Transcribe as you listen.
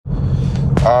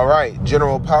All right,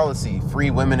 General Policy,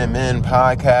 Free Women and Men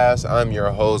podcast. I'm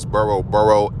your host,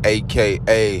 Burrow,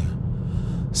 a.k.a.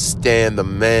 Stan the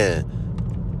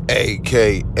Man,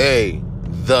 a.k.a.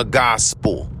 The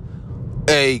Gospel,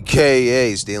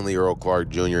 a.k.a. Stanley Earl Clark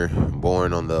Jr.,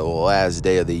 born on the last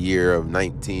day of the year of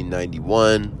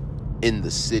 1991 in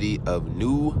the city of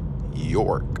New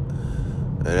York.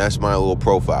 And that's my little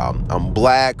profile. I'm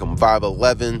black, I'm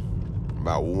 5'11",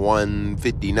 about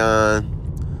 159.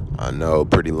 I know,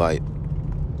 pretty light.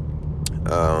 You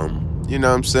know what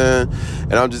I'm saying?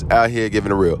 And I'm just out here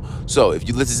giving it real. So if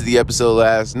you listened to the episode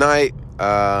last night,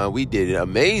 we did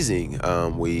amazing.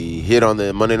 We hit on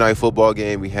the Monday Night Football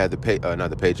game. We had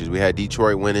not the Patriots. We had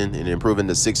Detroit winning and improving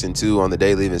to 6-2 on the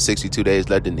day, leaving 62 days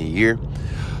left in the year.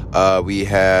 We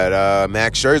had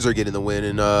Max Scherzer getting the win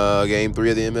in Game 3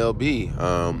 of the MLB.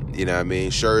 You know what I mean?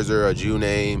 Scherzer, a Jew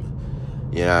name.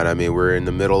 You know what I mean? We're in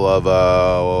the middle of,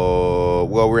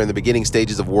 we're in the beginning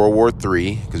stages of World War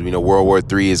III, because we know World War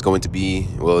III is going to be,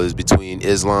 is between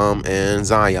Islam and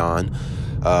Zion.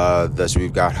 Thus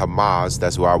we've got Hamas.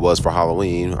 That's who I was for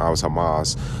Halloween. I was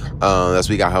Hamas. Thus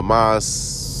we got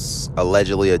Hamas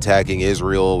allegedly attacking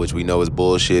Israel, which we know is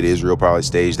bullshit. Israel probably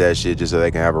staged that shit just so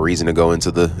they can have a reason to go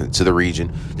into the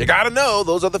region. You gotta know,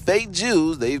 those are the fake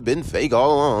Jews. They've been fake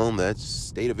all along. That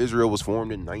state of Israel was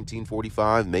formed in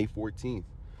 1945, May 14th.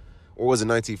 Or was it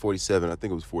 1947? I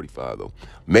think it was 45 though.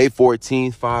 May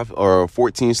 14th,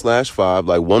 14/5,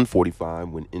 like 145,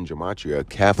 when in Gematria,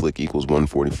 Catholic equals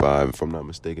 145. If I'm not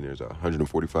mistaken, there's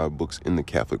 145 books in the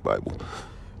Catholic Bible.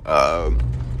 And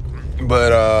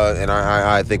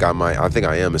I think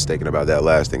I am mistaken about that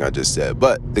last thing I just said.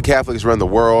 But the Catholics run the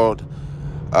world.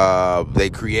 They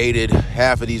created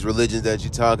half of these religions that you're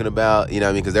talking about, you know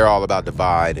what I mean? Because they're all about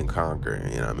divide and conquer,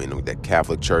 you know what I mean? That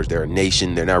Catholic Church, they're a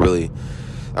nation. They're not really,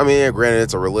 I mean, yeah, granted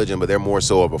it's a religion, but they're more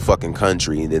so of a fucking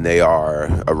country than they are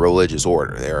a religious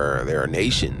order. They're a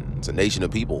nation. It's a nation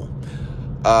of people.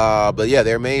 But yeah,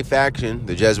 their main faction,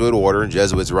 the Jesuit order,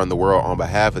 Jesuits run the world on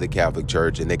behalf of the Catholic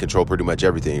Church, and they control pretty much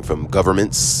everything from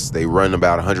governments. They run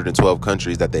about 112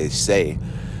 countries that they say,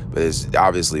 but it's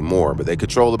obviously more. But they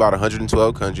control about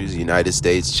 112 countries, the United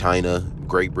States, China,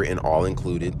 Great Britain, all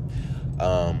included.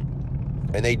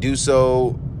 And they do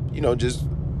so, just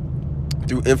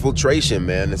through infiltration,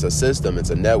 man. It's a system. It's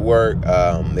a network.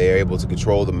 They're able to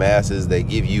control the masses. They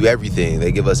give you everything.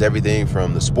 They give us everything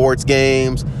from the sports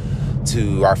games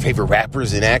to our favorite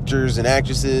rappers and actors and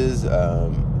actresses.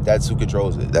 That's who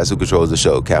controls it. That's who controls the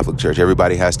show, Catholic Church.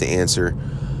 Everybody has to answer,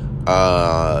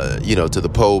 to the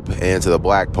Pope and to the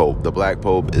Black Pope. The Black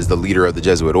Pope is the leader of the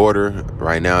Jesuit order.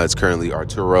 Right now, it's currently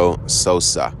Arturo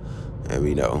Sosa. And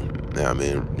we know, I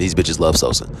mean, these bitches love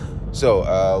Sosa. So,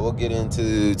 we'll get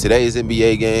into today's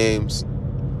NBA games.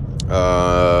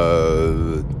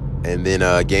 And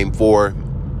then Game 4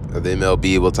 of the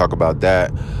MLB, we'll talk about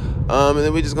that. And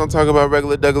then we're just going to talk about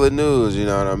regular news, you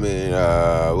know what I mean?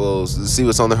 We'll see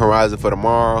what's on the horizon for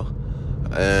tomorrow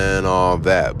and all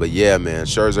that. But yeah, man,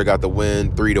 Scherzer got the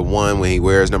win 3-1 when he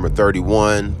wears number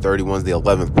 31. 31's the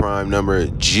 11th prime number.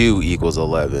 Jew equals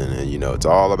 11. And, it's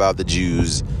all about the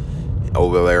Jews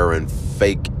over there in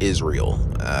fake Israel.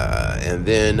 And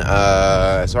then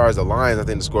as far as the Lions, I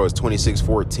think the score was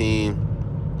 26-14.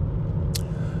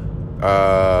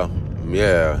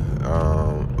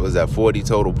 What was that, 40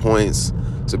 total points?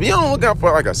 So be on the lookout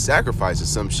for like a sacrifice or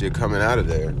some shit coming out of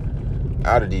there,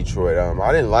 out of Detroit.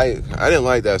 I didn't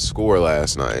like that score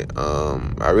last night.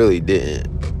 I really didn't.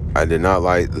 I did not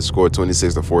like the score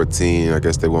 26-14. I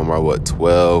guess they won by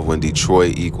 12 when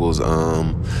Detroit equals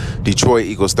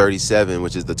 37,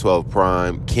 which is the 12th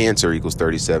prime. Cancer equals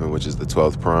 37, which is the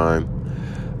 12th prime.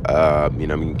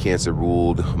 Cancer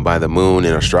ruled by the moon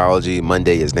in astrology.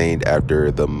 Monday is named after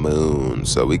the moon.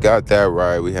 So we got that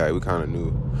right. We kind of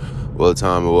knew what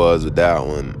time it was with that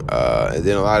one. And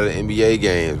then a lot of the NBA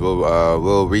games,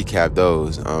 we'll recap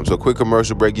those. So quick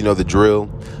commercial break, the drill.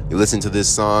 You listen to this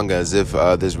song as if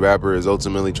this rapper is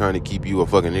ultimately trying to keep you a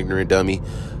fucking ignorant dummy,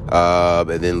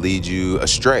 and then lead you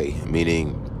astray,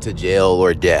 meaning to jail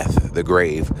or death, the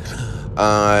grave.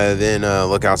 Then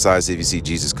look outside, see if you see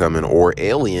Jesus coming or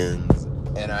aliens.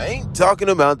 And I ain't talking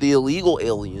about the illegal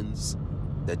aliens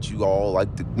that you all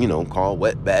like to, call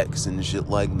wetbacks and shit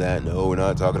like that. No, we're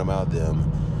not talking about them.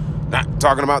 Not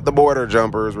talking about the border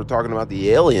jumpers. We're talking about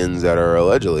the aliens that are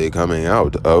allegedly coming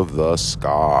out of the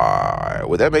sky.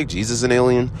 Would that make Jesus an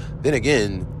alien? Then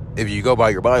again, if you go by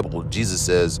your Bible, Jesus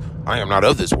says, I am not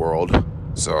of this world.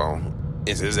 So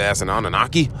is his ass an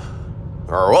Anunnaki?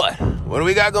 Or what? What do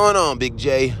we got going on, Big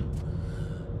J?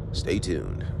 Stay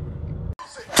tuned.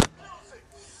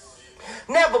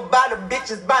 Never buy the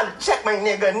bitches, buy the check, my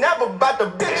nigga. Never buy the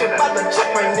bitches, buy the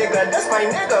check, my my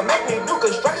nigga. Make me do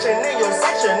construction in your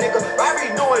section, nigga.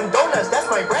 Robbery doing donuts, that's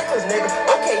my breakfast, nigga.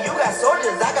 Okay, you got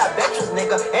soldiers, I got veterans,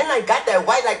 nigga. And I got that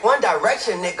white like One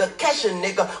Direction, nigga. Kesha,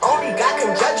 nigga. Only God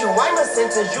can judge you. I'ma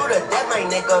sentence you to death, my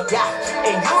nigga. Yeah,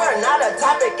 and you are not a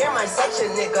topic in my section,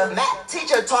 nigga. Math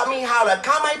teacher taught me how to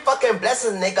count my fucking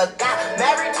blessings, nigga. Got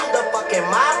married to the fucking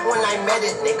mob when I met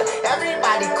it, nigga.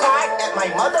 Everybody cried at my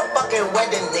motherfucking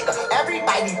wedding, nigga.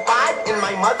 Everybody 5 in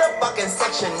my motherfucking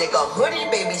section, nigga. Hoodie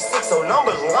baby 6, so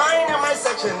numbers lying in my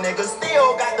section, nigga.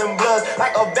 Still got them bloods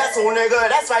like a vessel, nigga.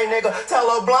 That's right, nigga. Tell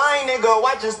a blind nigga,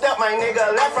 watch your step, my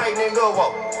nigga. Left, right, nigga,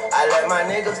 whoa. I let my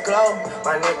niggas glow,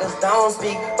 my niggas don't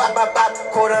speak. Bop, bop, bop,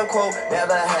 quote unquote.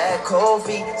 Never had cold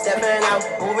feet. Stepping out,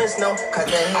 moving snow. Cut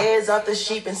the heads off the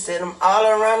sheep and sit them all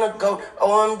around the goat.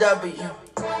 OMW,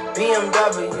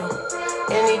 BMW.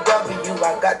 NEW,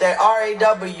 I got that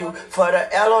RAW for the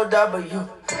LOW.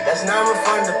 That's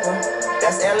non-refundable,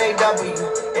 that's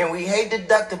LAW. And we hate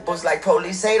deductibles like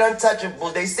police hate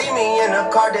untouchables. They see me in a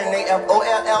car, then they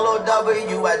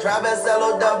FOLLOW. I drive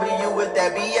SLOW with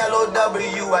that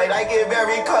BLOW. I like it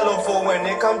very colorful when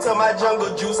it comes to my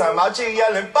jungle juice. I'm out here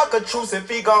yelling, fuck a truce if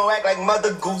he gon' act like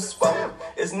Mother Goose. Well,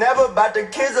 it's never about the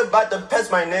kids, about the pets,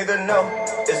 my nigga, no.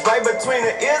 It's right between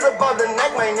the ears, above the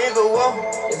neck, my nigga, whoa.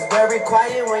 It's very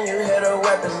quiet when you hear the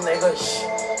weapons, nigga, shh.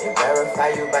 They verify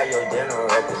you by your dinner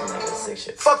records, nigga, sick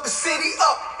shit. Fuck the city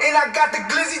up, and I got the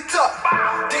glizzy tuck.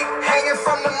 Dick hanging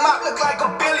from the mop, look like a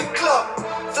billy club.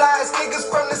 Flies niggas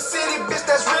from the city, bitch,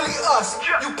 that's really us.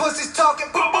 You pussies talking,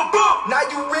 boom, boom, boom. Now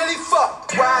you really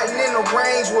fucked. Riding in the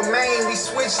range with Maine, we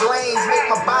switch lanes.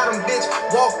 Make my bottom bitch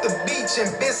walk the beach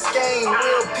in Biscayne.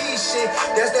 Real P shit,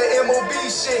 that's that MOB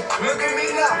shit. Look at me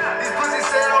now, these pussies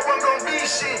said I wasn't gon' be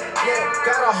shit. Yeah,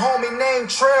 got a homie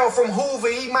named Trail from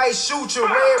Hoover, he might shoot you.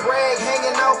 Red rag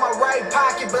hanging out my right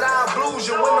pocket, but I'll blues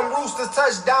you. When them roosters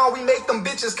touch down, we make them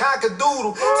bitches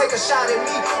cock-a-doodle. Take a shot at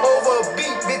me over a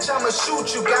beat, bitch, I'ma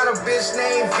shoot you. Got a bitch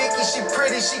named Vicky, she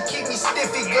pretty, she keep me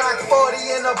stiffy. Glock 40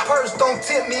 in her purse, don't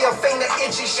tip me, her finger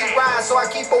itchy. She ride, so I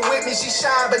keep her with me. She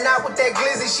shine, but not with that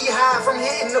glizzy. She high from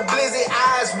hitting the blizzard,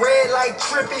 eyes red like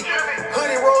Trippy.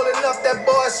 Hoodie rolling up, that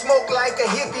boy smoke like a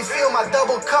hippie. Fill my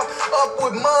double cup up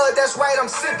with mud, that's right, I'm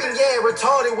sipping. Yeah,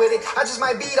 retarded with it, I just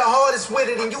might be the hardest with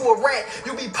it. And you a rat,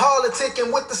 you be politicking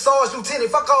with the SARS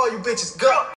lieutenant. Fuck all you bitches,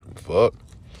 go. Fuck.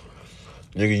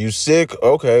 Nigga, you sick?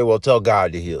 Okay, well, tell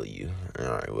God to heal you. All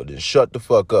right, well, then shut the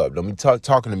fuck up. Don't be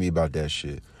talking to me about that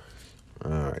shit.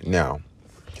 All right, now.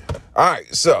 All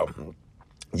right, so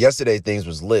yesterday things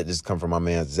was lit. This come from my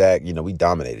man Zach. You know, we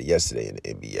dominated yesterday in the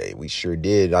NBA. We sure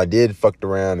did. I did fucked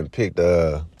around and picked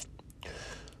I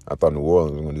thought New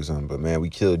Orleans was going to do something, but man, we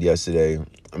killed yesterday.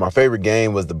 My favorite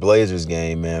game was the Blazers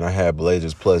game, man. I had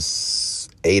Blazers plus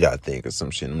 8, I think, or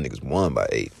some shit. Them niggas won by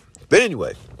 8. But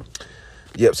anyway.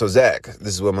 Yep, so Zach,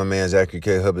 this is what my man Zachary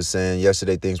K. Hub is saying.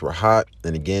 Yesterday, things were hot,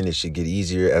 and again, it should get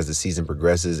easier as the season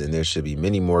progresses, and there should be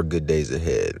many more good days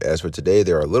ahead. As for today,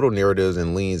 there are little narratives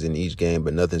and leans in each game,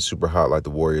 but nothing super hot like the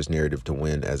Warriors' narrative to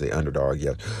win as a underdog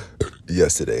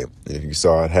yesterday. And if you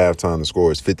saw at halftime, the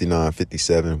score is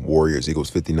 59-57, Warriors equals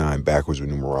 59 backwards with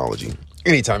numerology.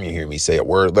 Anytime you hear me say a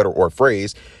word, letter, or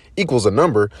phrase equals a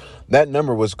number, that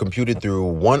number was computed through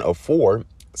one of 4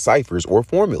 ciphers or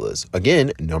formulas.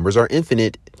 Again, numbers are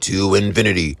infinite to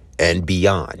infinity and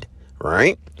beyond,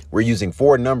 right? We're using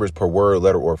 4 numbers per word,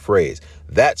 letter, or phrase.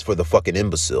 That's for the fucking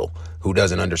imbecile who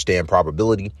doesn't understand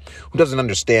probability, who doesn't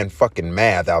understand fucking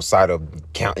math outside of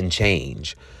count and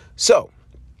change. So,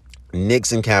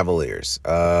 Knicks and Cavaliers.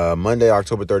 Monday,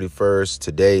 October 31st.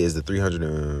 Today is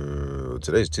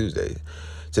today's Tuesday.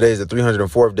 Today is the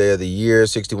 304th day of the year.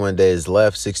 61 days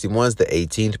left. 61's the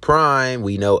 18th prime.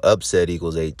 We know upset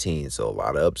equals 18. So a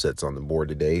lot of upsets on the board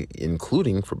today,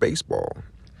 including for baseball.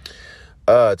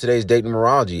 Today's date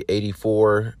numerology,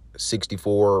 84,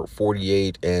 64,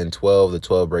 48, and 12. The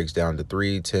 12 breaks down to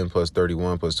 3. 10 plus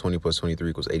 31 plus 20 plus 23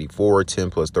 equals 84.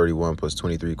 10 plus 31 plus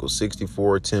 23 equals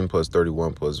 64. 10 plus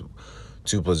 31 plus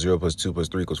 2 plus 0 plus 2 plus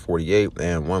 3 equals 48,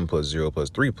 and 1 plus 0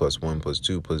 plus 3 plus 1 plus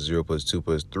 2 plus 0 plus 2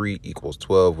 plus 3 equals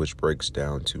 12, which breaks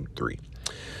down to 3.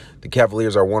 The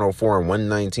Cavaliers are 104 and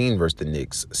 119 versus the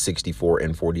Knicks, 64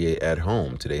 and 48 at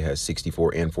home. Today has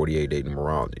 64 and 48 date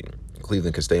numerology.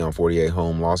 Cleveland can stay on 48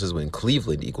 home losses when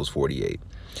Cleveland equals 48.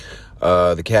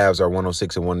 The Cavs are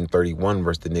 106 and 131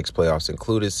 versus the Knicks, playoffs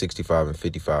included, 65 and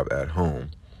 55 at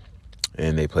home.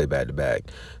 And they play back-to-back.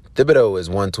 Thibodeau is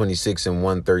 126 and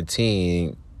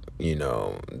 113,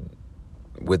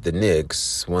 with the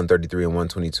Knicks, 133 and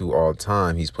 122 all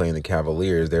time. He's playing the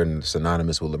Cavaliers. They're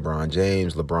synonymous with LeBron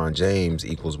James. LeBron James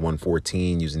equals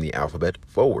 114 using the alphabet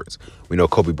forwards. We know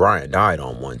Kobe Bryant died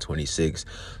on 126.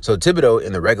 So Thibodeau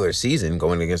in the regular season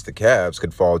going against the Cavs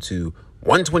could fall to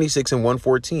 126 and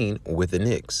 114 with the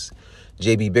Knicks.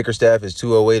 JB Bickerstaff is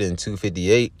 208 and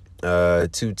 258.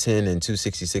 210 and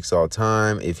 266 all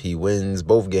time. If he wins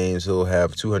both games, he'll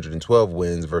have 212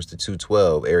 wins versus the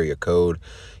 212 area code.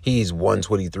 He's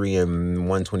 123 and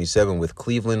 127 with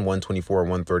Cleveland, 124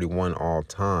 and 131 all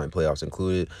time, playoffs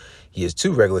included. He has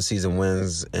 2 regular season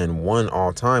wins and 1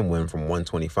 all-time win from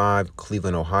 125.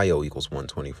 Cleveland, Ohio equals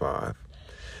 125.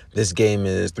 This game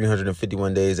is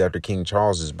 351 days after King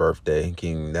Charles's birthday.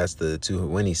 That's the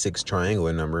 26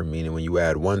 triangular number, meaning when you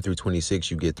add 1 through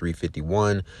 26, you get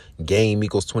 351. Game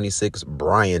equals 26.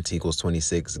 Bryant equals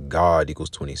 26. God equals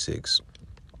 26.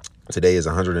 Today is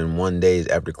 101 days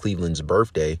after Cleveland's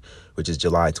birthday, which is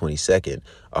July 22nd.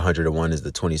 101 is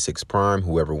the 26th prime.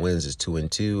 Whoever wins is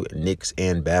 2-2. Knicks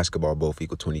and basketball both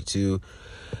equal 22.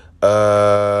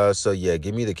 So yeah,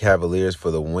 give me the Cavaliers for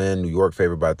the win. New York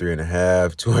favored by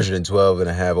 3.5,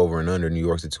 212.5 over and under. New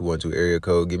York's a 212 area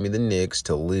code. Give me the Knicks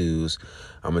to lose.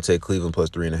 I'm gonna take Cleveland plus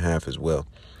 3.5 as well.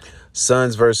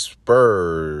 Suns versus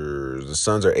Spurs. The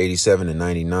Suns are 87 and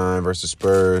 99 versus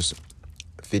Spurs,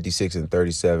 56 and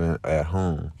 37 at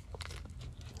home.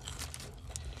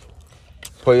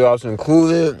 Playoffs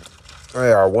included.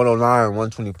 They are 109 and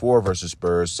 124 versus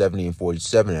Spurs, 70 and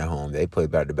 47 at home. They play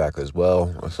back-to-back as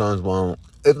well. If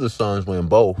the Suns win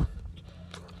both,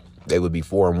 they would be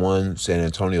 4-1. San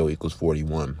Antonio equals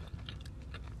 41.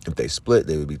 If they split,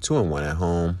 they would be 2-1 at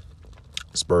home.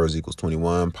 Spurs equals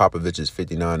 21. Popovich is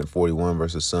 59 and 41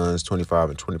 versus Suns, 25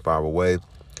 and 25 away.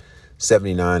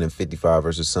 79 and 55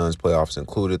 versus Suns, playoffs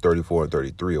included, 34 and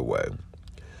 33 away.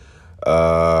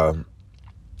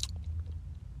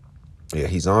 Yeah,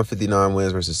 he's on 59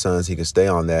 wins versus Suns. He can stay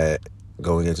on that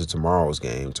going into tomorrow's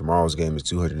game. Tomorrow's game is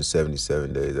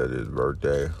 277 days after his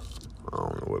birthday. I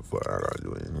don't know what fuck I gotta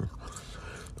do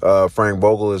anything. Frank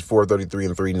Vogel is 433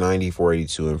 and 390,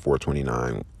 482 and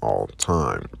 429 all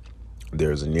time.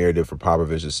 There's a narrative for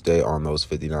Popovich to stay on those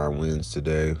 59 wins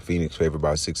today. Phoenix favored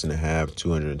by 6.5,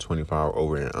 225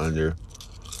 over and under.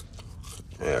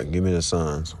 Yeah, give me the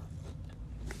Suns.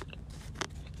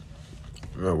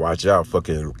 Watch out,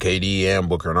 fucking KD and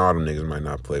Booker and all them niggas might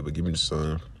not play, but give me the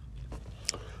Suns.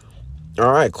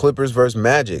 All right, Clippers versus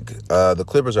Magic. The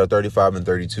Clippers are 35 and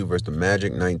 32 versus the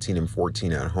Magic, 19 and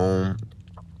 14 at home.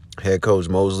 Head coach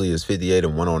Mosley is 58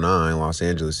 and 109. Los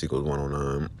Angeles equals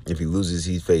 109. If he loses,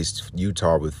 he faced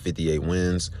Utah with 58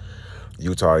 wins.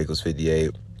 Utah equals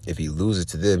 58. If he loses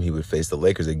to them, he would face the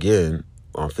Lakers again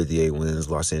on 58 wins.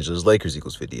 Los Angeles Lakers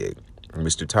equals 58.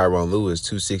 Mr. Tyronn Lue is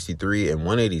 263 and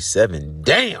 187.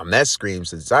 Damn, that screams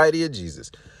Society of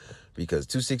Jesus. Because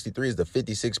 263 is the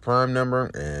 56 prime number.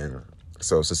 And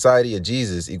so Society of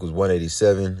Jesus equals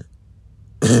 187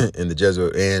 in the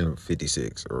Jesuit and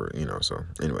 56. So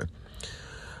anyway.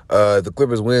 The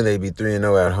Clippers win, they'd be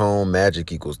 3-0 at home.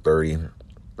 Magic equals 30.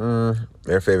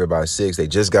 They're favored by 6. They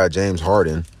just got James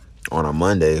Harden on a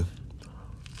Monday.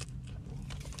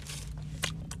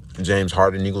 James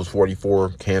Harden equals 44.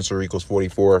 Cancer equals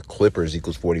 44. Clippers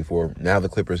equals 44. Now the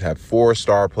Clippers have 4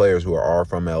 star players who are all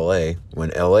from L.A.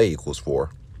 when L.A. equals 4.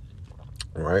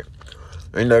 All right?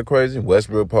 Ain't that crazy?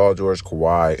 Westbrook, Paul George,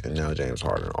 Kawhi, and now James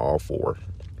Harden. All 4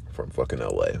 from fucking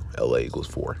L.A. L.A. equals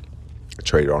 4.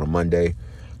 Traded on a Monday.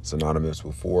 Synonymous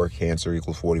with 4. Cancer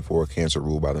equals 44. Cancer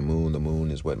ruled by the moon. The moon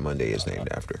is what Monday is named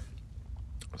after.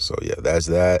 So, yeah, that's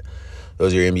that.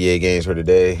 Those are your NBA games for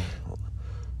today.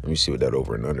 Let me see what that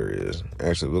over and under is.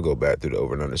 Actually, we'll go back through the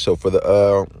over and under. So for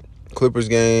the Clippers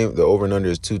game, the over and under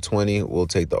is 220. We'll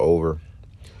take the over.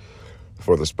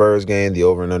 For the Spurs game, the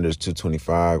over and under is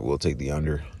 225. We'll take the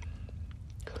under.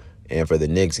 And for the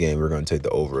Knicks game, we're going to take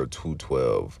the over of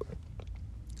 212.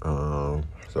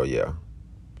 So, yeah.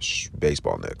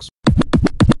 Baseball next.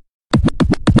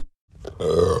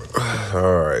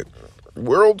 All right.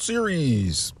 World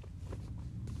Series.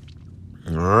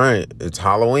 All right. It's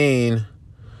Halloween.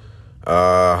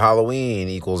 Halloween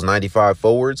equals 95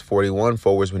 forwards, 41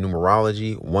 forwards with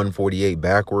numerology, 148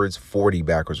 backwards, 40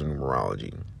 backwards with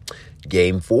numerology.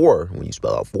 Game 4, when you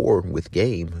spell out 4 with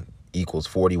game, equals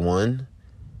 41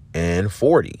 and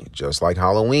 40. Just like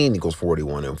Halloween equals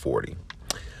 41 and 40.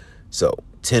 So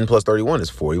 10 plus 31 is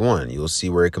 41. You'll see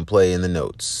where it can play in the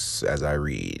notes as I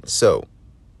read. So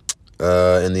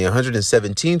in the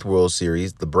 117th World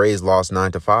Series, the Braves lost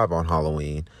 9-5 on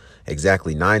Halloween,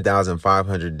 exactly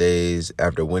 9,500 days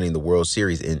after winning the World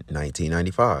Series in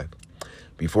 1995.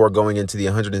 Before going into the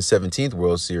 117th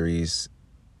World Series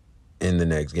in the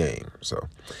next game. So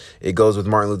it goes with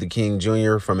Martin Luther King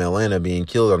Jr. from Atlanta being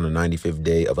killed on the 95th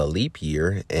day of a leap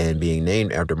year and being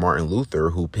named after Martin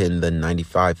Luther, who penned the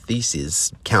 95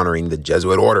 Theses countering the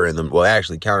Jesuit order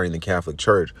countering the Catholic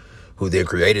Church, who then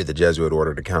created the Jesuit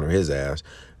order to counter his ass.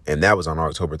 And that was on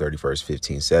October 31st,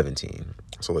 1517.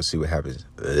 So let's see what happens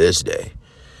this day.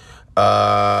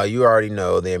 You already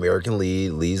know the American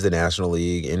League leads the National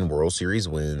League in World Series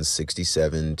wins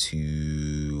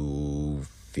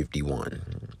 67-51.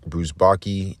 Bruce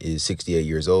Bochy is 68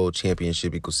 years old.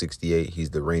 Championship equals 68. He's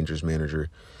the Rangers manager.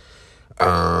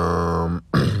 So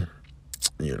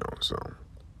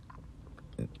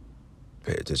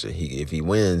pay attention. If he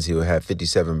wins, he'll have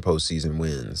 57 postseason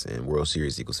wins, and World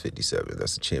Series equals 57.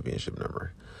 That's the championship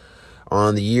number.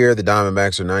 On the year, the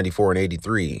Diamondbacks are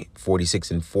 94-83,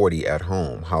 46-40 at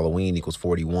home. Halloween equals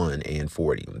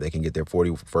 41-40. They can get their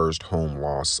 41st home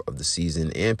loss of the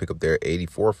season and pick up their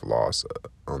 84th loss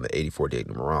on the 84-day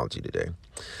numerology today.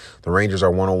 The Rangers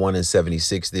are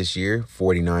 101-76 this year,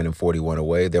 49-41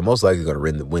 away. They're most likely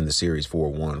going to win the series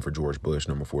 4-1 for George Bush,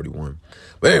 number 41.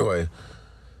 But anyway,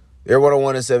 they're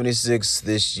 101-76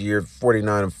 this year,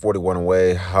 49-41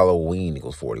 away. Halloween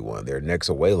equals 41. Their next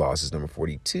away loss is number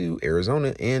 42.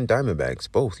 Arizona and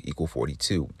Diamondbacks both equal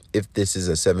 42. If this is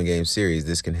a 7-game series,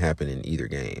 this can happen in either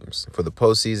games. For the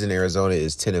postseason, Arizona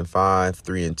is 10-5,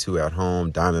 3-2 at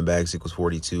home. Diamondbacks equals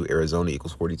 42. Arizona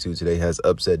equals 42. Today has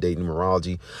upset date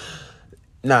numerology.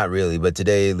 Not really, but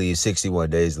today leaves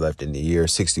 61 days left in the year.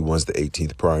 61 is the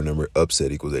 18th prime number.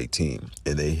 Upset equals 18.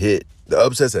 And the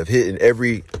upsets have hit in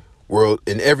every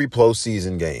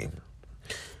postseason game.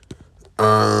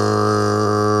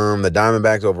 The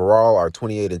Diamondbacks overall are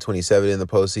 28-27 in the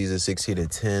postseason,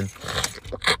 16-10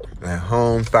 at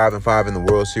home, 5-5 in the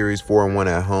World Series, 4-1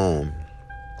 at home.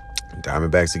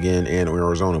 Diamondbacks again and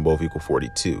Arizona both equal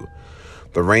 42.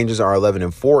 The Rangers are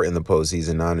 11-4 in the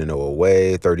postseason, 9-0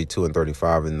 away,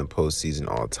 32-35 in the postseason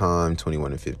all time,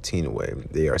 21-15 away.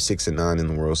 They are 6-9 in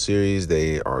the World Series.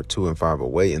 They are 2-5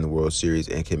 away in the World Series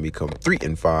and can become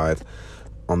 3-5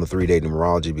 on the 3-day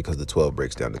numerology because the 12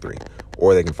 breaks down to 3.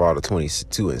 Or they can fall to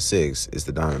 22-6. It's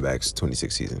the Diamondbacks'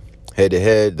 26th season.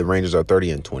 Head-to-head, the Rangers are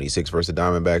 30-26 versus the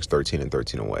Diamondbacks,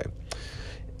 13-13 away.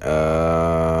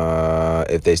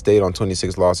 If they stayed on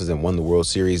 26 losses and won the World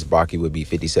Series, Bochy would be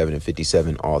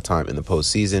 57-57 all time in the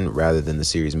postseason, rather than the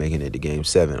series making it to Game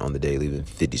 7 on the day, leaving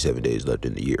 57 days left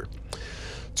in the year.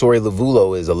 Torey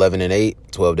Lovullo is 11-8,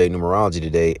 12-day numerology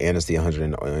today, and it's the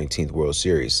 119th World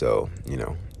Series. So,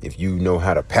 if you know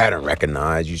how to pattern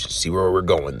recognize, you should see where we're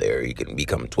going there. He can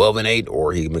become 12-8,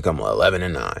 or he can become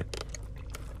 11-9.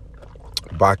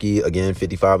 Bochy, again,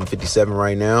 55-57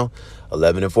 right now.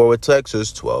 11-4 with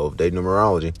Texas, 12-day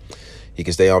numerology. He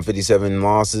can stay on 57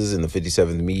 losses in the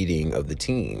 57th meeting of the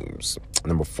teams.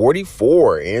 Number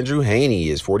 44, Andrew Haney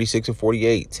is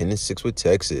 46-48, 10-6 with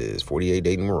Texas,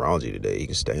 48-day numerology today. He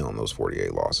can stay on those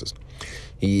 48 losses.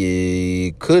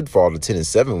 He could fall to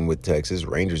 10-7 with Texas.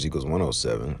 Rangers equals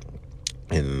 107.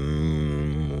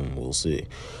 And we'll see.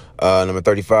 Number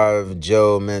 35,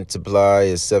 Joe Mantiply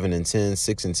is 7-10,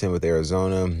 6-10 with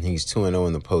Arizona. He's 2-0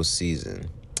 in the postseason.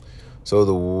 So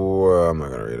I'm not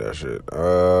going to read that shit.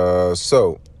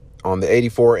 So on the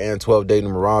 84 and 12-day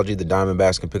numerology, the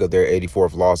Diamondbacks can pick up their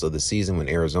 84th loss of the season when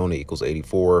Arizona equals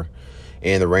 84.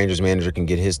 And the Rangers manager can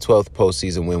get his 12th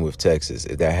postseason win with Texas.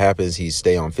 If that happens, he'd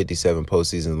stay on 57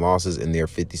 postseason losses in their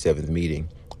 57th meeting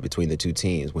between the two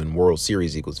teams when World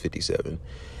Series equals 57.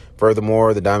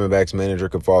 Furthermore, the Diamondbacks manager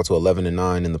could fall to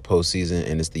 11-9 in the postseason,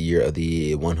 and it's the year of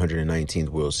the 119th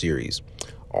World Series.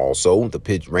 Also,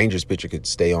 the Rangers pitcher could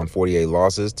stay on 48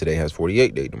 losses. Today has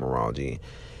 48-day numerology.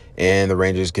 And the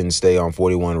Rangers can stay on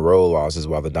 41 road losses,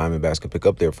 while the Diamondbacks can pick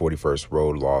up their 41st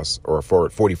road loss, or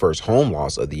 41st home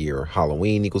loss of the year.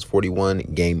 Halloween equals 41.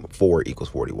 Game 4 equals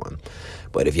 41.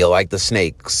 But if you like the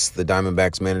snakes, the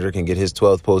Diamondbacks manager can get his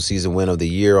 12th postseason win of the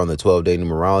year on the 12-day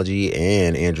numerology,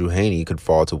 and Andrew Haney could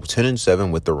fall to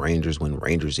 10-7 with the Rangers when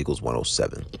Rangers equals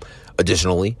 107.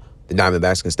 Additionally, the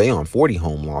Diamondbacks can stay on 40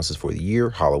 home losses for the year.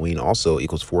 Halloween also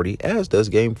equals 40, as does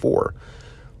Game 4.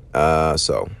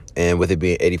 And with it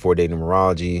being 84-day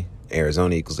numerology,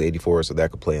 Arizona equals 84, so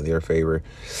that could play in their favor.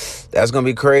 That's going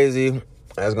to be crazy.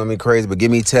 But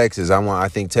give me Texas. I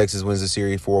think Texas wins the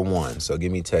series 4-1. So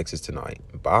give me Texas tonight.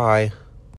 Bye.